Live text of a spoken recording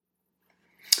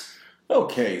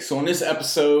Okay, so in this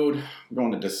episode, we're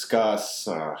going to discuss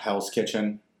Hell's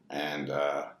Kitchen and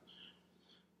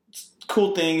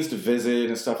cool things to visit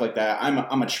and stuff like that.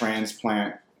 I'm a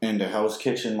transplant into Hell's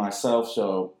Kitchen myself,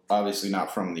 so obviously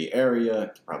not from the area. You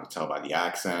can probably tell by the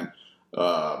accent.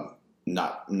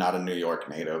 Not a New York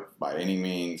native by any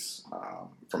means.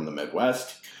 From the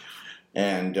Midwest,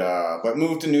 and but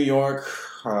moved to New York.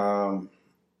 A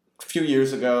few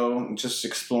years ago, just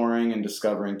exploring and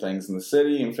discovering things in the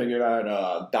city, and figured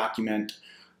I'd document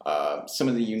some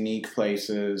of the unique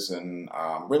places and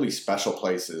really special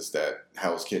places that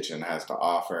Hell's Kitchen has to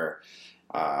offer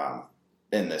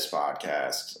in this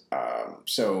podcast.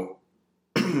 So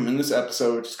in this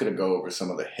episode, we're just going to go over some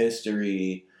of the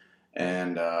history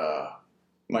and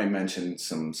might mention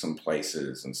some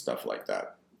places and stuff like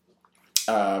that.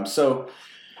 So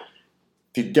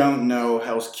if you don't know,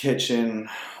 Hell's Kitchen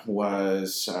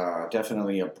was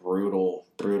definitely a brutal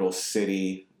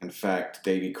city. In fact,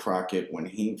 Davy Crockett, when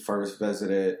he first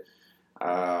visited,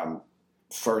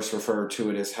 first referred to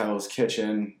it as Hell's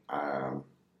Kitchen.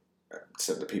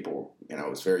 Said the people, it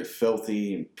was very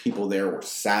filthy, and people there were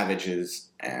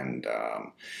savages, and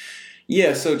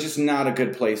so just not a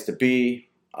good place to be.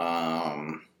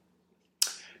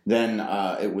 Then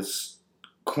it was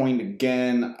coined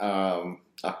again.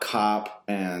 A cop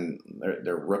and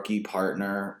their rookie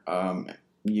partner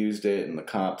used it, and the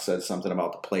cop said something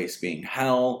about the place being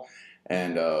hell,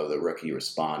 and the rookie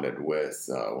responded with,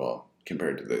 well,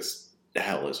 compared to this,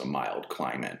 hell is a mild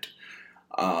climate.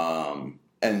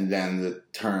 And then the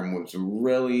term was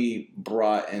really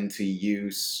brought into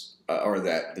use, or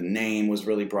that the name was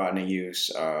really brought into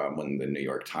use when the New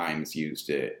York Times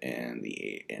used it in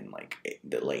the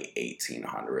late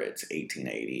 1800s,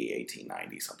 1880,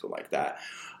 1890, something like that.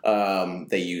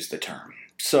 They used the term.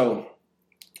 So,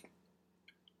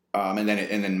 and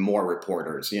then more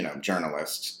reporters,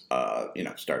 journalists,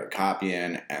 started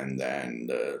copying, and then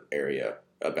the area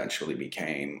eventually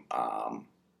became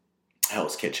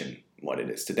Hell's Kitchen, what it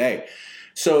is today.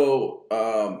 So,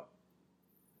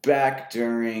 back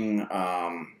during,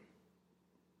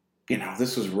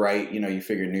 this was right, you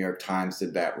figure New York Times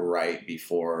did that right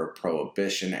before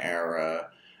Prohibition era.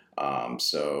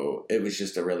 So it was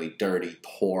just a really dirty,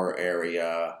 poor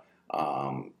area.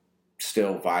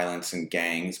 Still violence and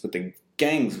gangs, but the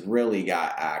gangs really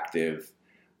got active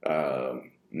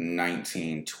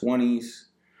 1920s,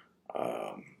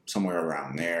 somewhere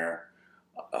around there.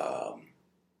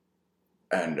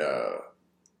 And there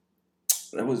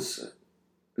was...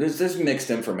 There's mixed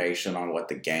information on what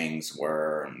the gangs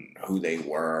were and who they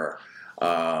were.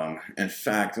 In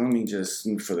fact, let me just,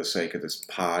 for the sake of this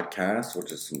podcast, we'll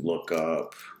just look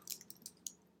up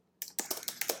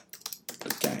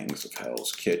the gangs of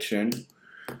Hell's Kitchen.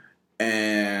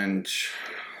 And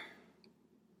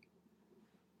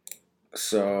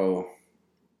so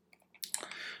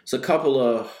it's a couple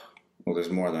of, well, there's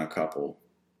more than a couple.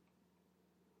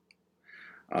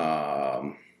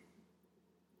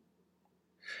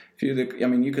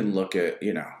 You can look at,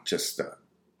 just the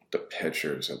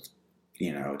pictures of,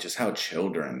 just how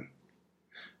children,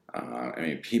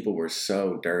 people were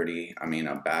so dirty.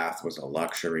 A bath was a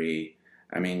luxury.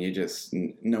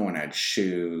 No one had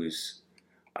shoes.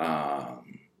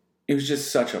 It was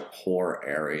just such a poor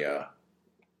area.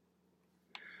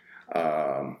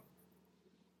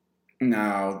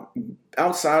 Now,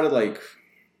 outside of,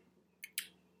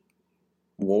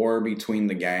 war between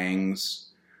the gangs,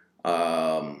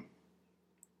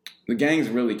 the gangs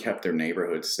really kept their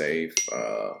neighborhoods safe.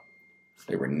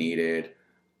 They were needed.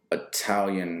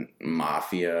 Italian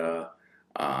mafia,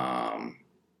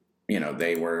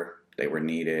 they were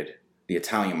needed. The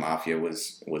Italian mafia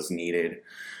was needed.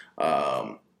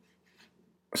 So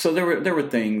there were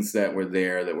things that were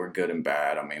there that were good and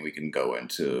bad. We can go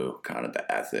into kind of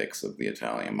the ethics of the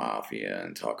Italian mafia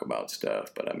and talk about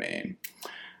stuff, but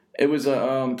it was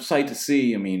a sight to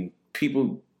see.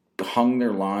 People hung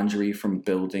their laundry from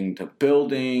building to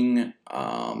building.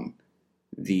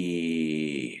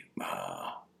 The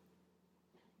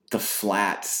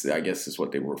flats, I guess is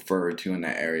what they referred to in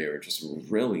that area, were just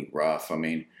really rough.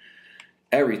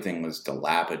 Everything was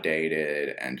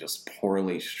dilapidated and just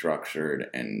poorly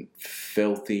structured and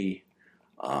filthy.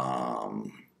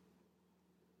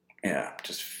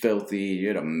 Just filthy. You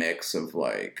had a mix of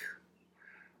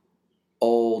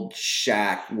old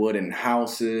shack wooden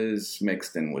houses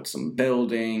mixed in with some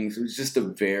buildings. It was just a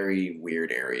very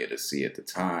weird area to see at the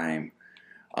time.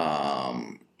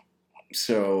 But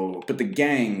the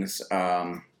gangs,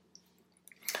 there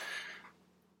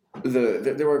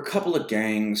were a couple of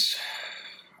gangs.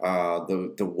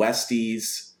 The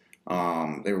Westies,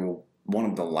 they were one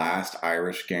of the last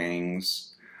Irish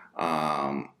gangs.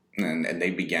 And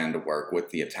they began to work with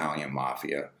the Italian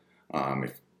mafia.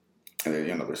 If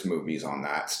there's movies on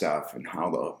that stuff and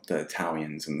how the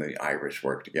Italians and the Irish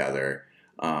work together.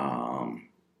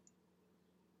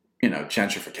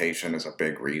 Gentrification is a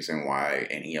big reason why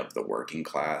any of the working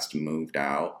class moved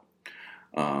out.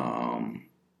 The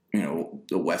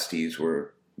Westies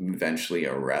were eventually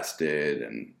arrested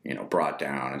and, brought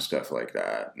down and stuff like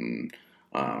that. And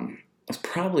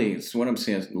it's what I'm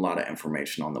seeing is a lot of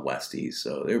information on the Westies.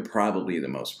 So they're probably the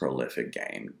most prolific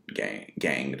gang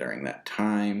during that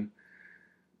time.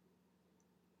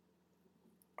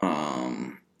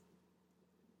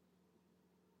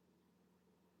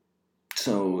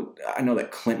 So I know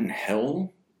that Clinton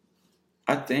Hill,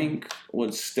 I think,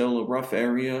 was still a rough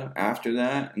area after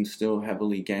that and still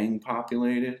heavily gang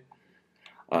populated.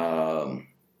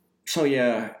 So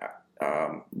yeah,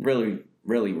 really,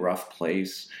 really rough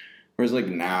place. Whereas like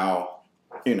now,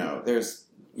 there's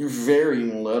very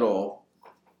little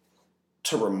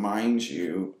to remind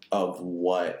you of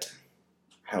what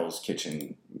Hell's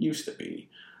Kitchen used to be.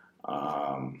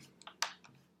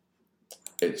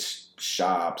 It's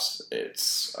shops,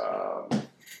 it's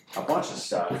a bunch of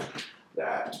stuff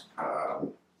that a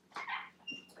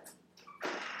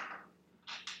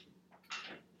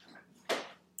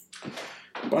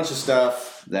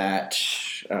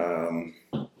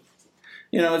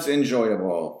it's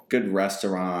enjoyable. Good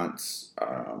restaurants,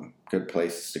 good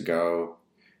places to go.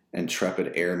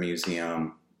 Intrepid Air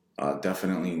Museum,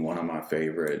 definitely one of my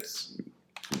favorites.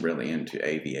 Really into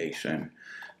aviation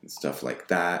and stuff like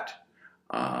that.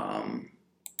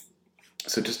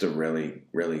 So just a really,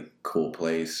 really cool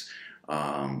place.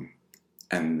 And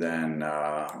then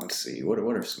let's see, what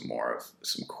are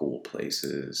some cool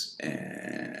places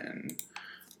in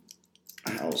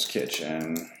Hell's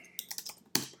Kitchen?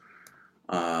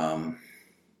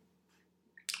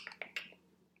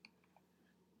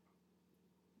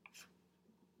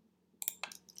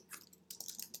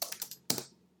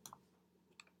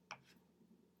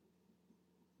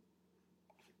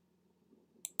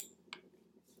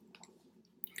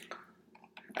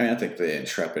 I think the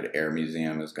Intrepid Air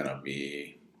Museum is going to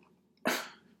be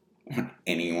on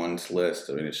anyone's list.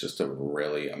 It's just a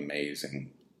really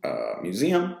amazing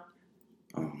museum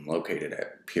located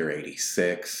at Pier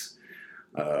 86.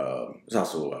 There's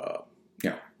also,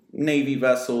 Navy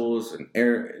vessels and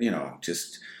air,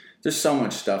 just there's so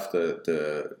much stuff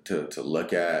to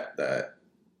look at that,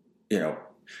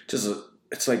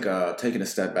 it's like taking a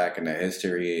step back into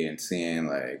history and seeing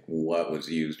like what was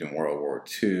used in World War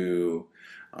II.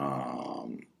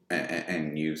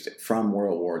 And used it from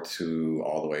World War II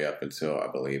all the way up until I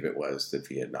believe it was the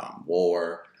Vietnam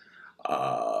War.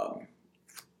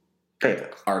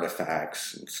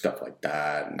 Artifacts and stuff like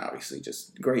that, and obviously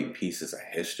just great pieces of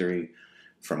history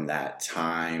from that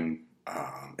time.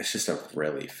 It's just a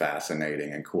really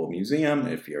fascinating and cool museum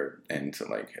if you're into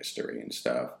like history and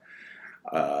stuff.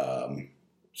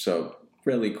 So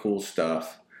really cool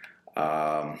stuff.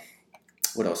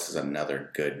 What else is another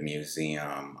good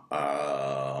museum?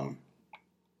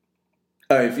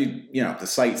 The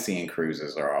sightseeing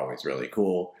cruises are always really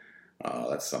cool.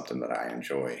 That's something that I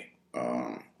enjoy.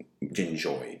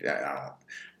 Enjoyed. I don't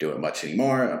do it much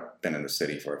anymore. I've been in the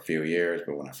city for a few years,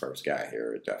 but when I first got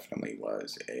here, it definitely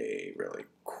was a really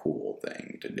cool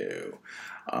thing to do.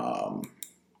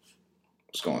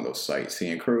 Just go on those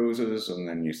sightseeing cruises, and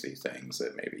then you see things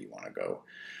that maybe you want to go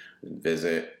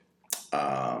visit.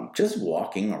 Just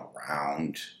walking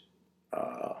around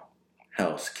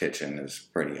Hell's Kitchen is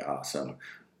pretty awesome.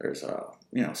 There's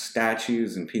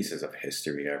statues and pieces of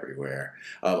history everywhere.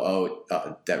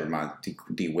 That reminds me,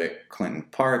 DeWitt Clinton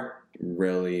Park,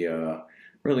 really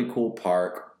cool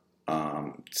park.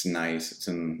 It's nice. It's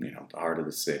in the heart of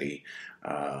the city.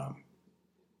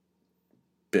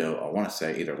 Built, I want to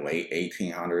say either late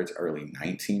 1800s, early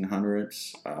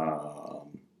 1900s.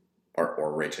 Or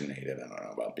originated. I don't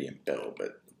know about being built,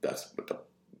 but that's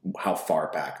how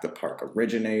far back the park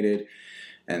originated.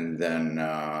 And then,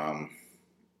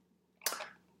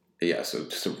 so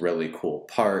just a really cool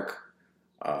park.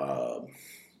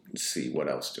 Let's see, what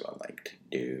else do I like to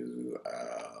do?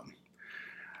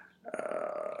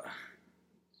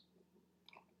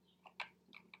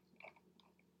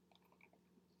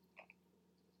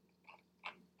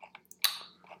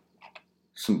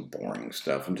 Some boring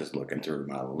stuff. I'm just looking through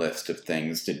my list of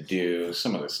things to do.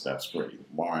 Some of this stuff's pretty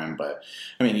boring, but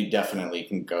you definitely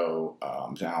can go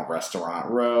down Restaurant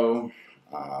Row,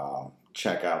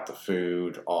 check out the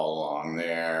food all along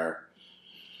there.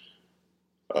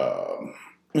 Around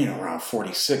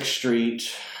 46th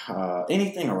Street,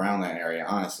 anything around that area.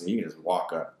 Honestly, you can just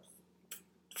walk up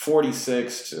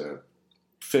 46 to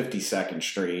 52nd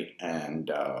Street,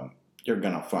 and you're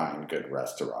gonna find good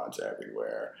restaurants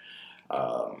everywhere.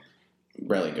 Um,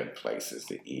 really good places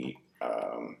to eat.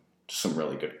 Some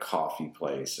really good coffee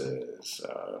places.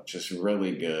 Just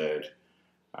really good.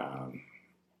 Um,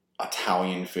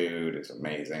 Italian food is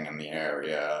amazing in the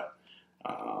area.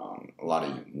 A lot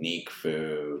of unique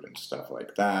food and stuff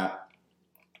like that.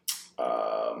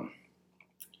 Um,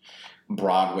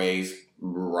 Broadway's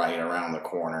right around the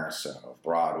corner, so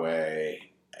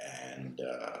Broadway and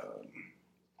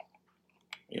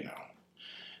you know,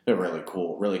 a really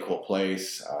cool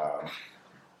place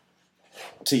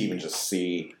to even just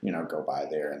see. Go by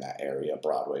there in that area.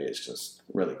 Broadway is just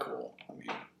really cool. I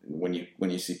mean, when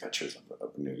you see pictures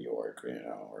of New York,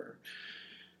 or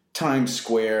Times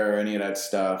Square, any of that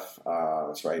stuff,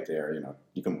 it's right there.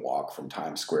 You can walk from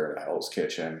Times Square to Hell's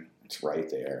Kitchen. It's right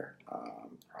there.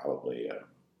 Probably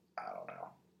I don't know,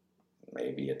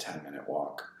 maybe a 10-minute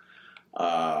walk.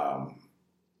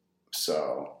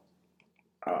 So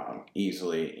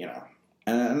easily,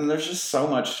 and there's just so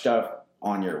much stuff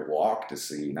on your walk to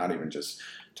see, not even just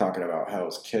talking about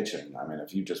Hell's Kitchen. I mean,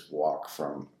 if you just walk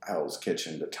from Hell's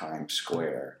Kitchen to Times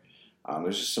Square,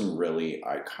 there's just some really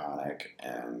iconic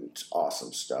and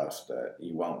awesome stuff that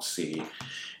you won't see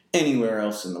anywhere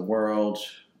else in the world.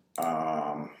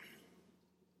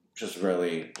 Just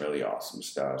really, really awesome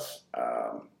stuff.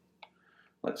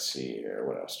 Let's see here.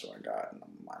 What else do I got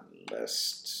on my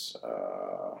list?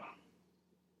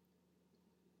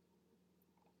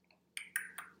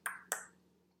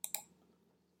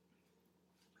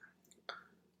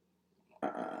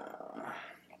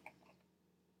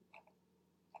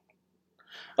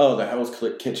 The Hell's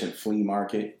Kitchen Flea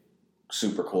Market.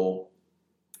 Super cool.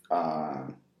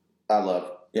 I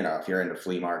love, if you're into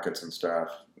flea markets and stuff,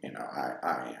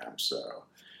 I am. So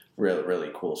really,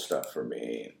 really cool stuff for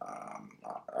me.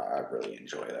 I really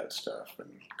enjoy that stuff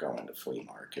and going to flea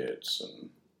markets. And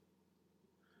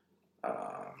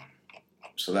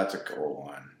so that's a cool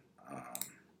one.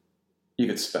 You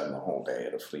could spend the whole day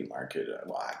at a flea market.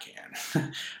 Well, I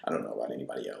can. I don't know about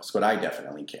anybody else, but I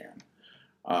definitely can.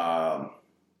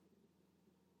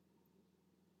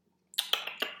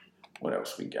 What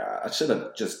else we got? I should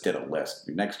have just did a list.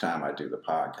 Next time I do the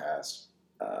podcast,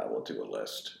 we'll do a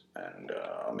list, and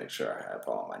I'll make sure I have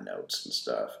all my notes and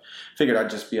stuff. Figured I'd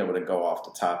just be able to go off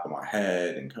the top of my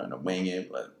head and kind of wing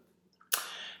it, but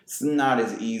it's not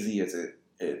as easy as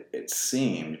it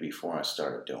seemed before I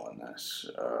started doing this.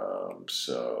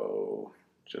 So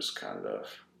just kind of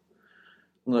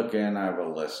looking. I have a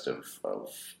list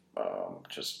of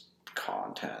just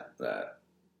content that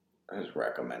has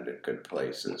recommended good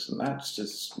places, and that's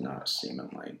just not seeming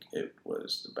like it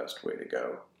was the best way to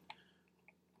go.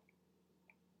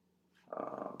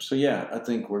 So yeah, I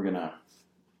think I'm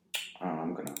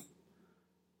gonna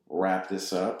wrap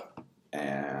this up,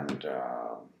 and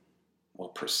we'll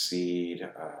proceed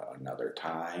another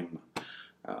time.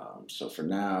 So for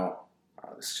now,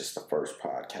 this is just the first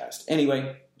podcast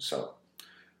anyway, so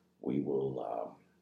we will